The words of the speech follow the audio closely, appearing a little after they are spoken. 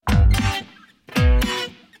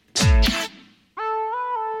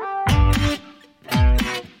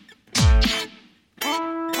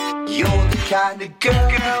kind of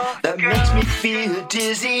girl that makes me feel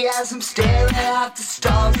dizzy as I'm staring at the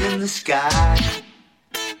stars in the sky.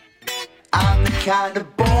 I'm the kind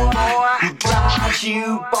of boy who drives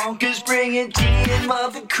you bonkers, bringing tea and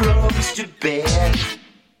mother crumbs to bed.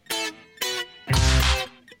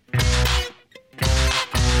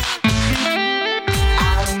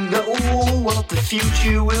 I don't know what the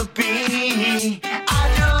future will be.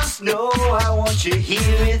 I just know I want you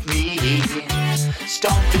here with me.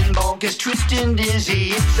 Stomping bonkers, twisting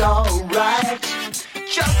dizzy, it's alright.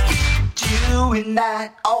 Just keep doing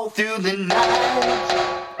that all through the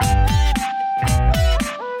night.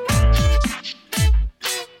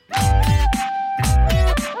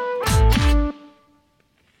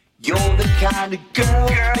 You're the kind of girl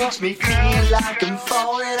that makes me feel like I'm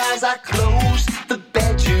falling as I close the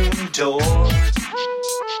bedroom door.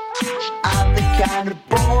 I'm the kind of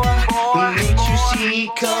boy who makes you see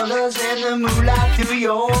colors in the moonlight through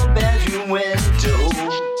your bedroom window.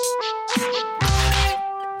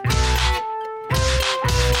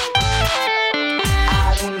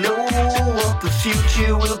 I don't know what the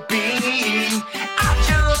future will be. I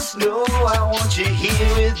just know I want you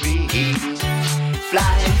here with me.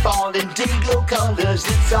 Flying, falling, day-glow colors,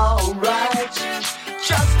 it's alright.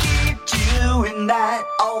 Just keep doing that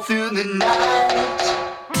all through the night.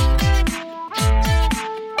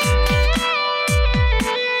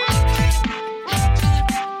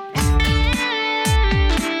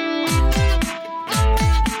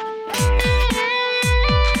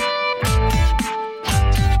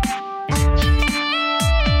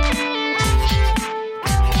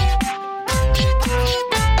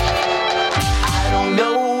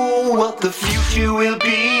 The future will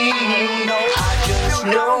be. I just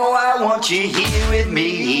know I want you here with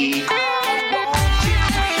me.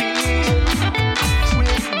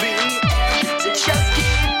 Just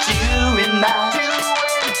keep doing that.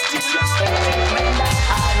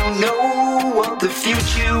 I don't know what the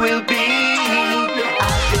future will be.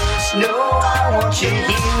 I just know I want you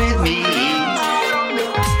here with me.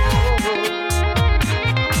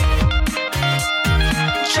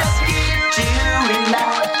 Just keep doing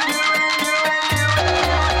that.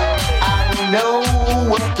 Know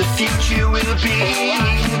what the future will be.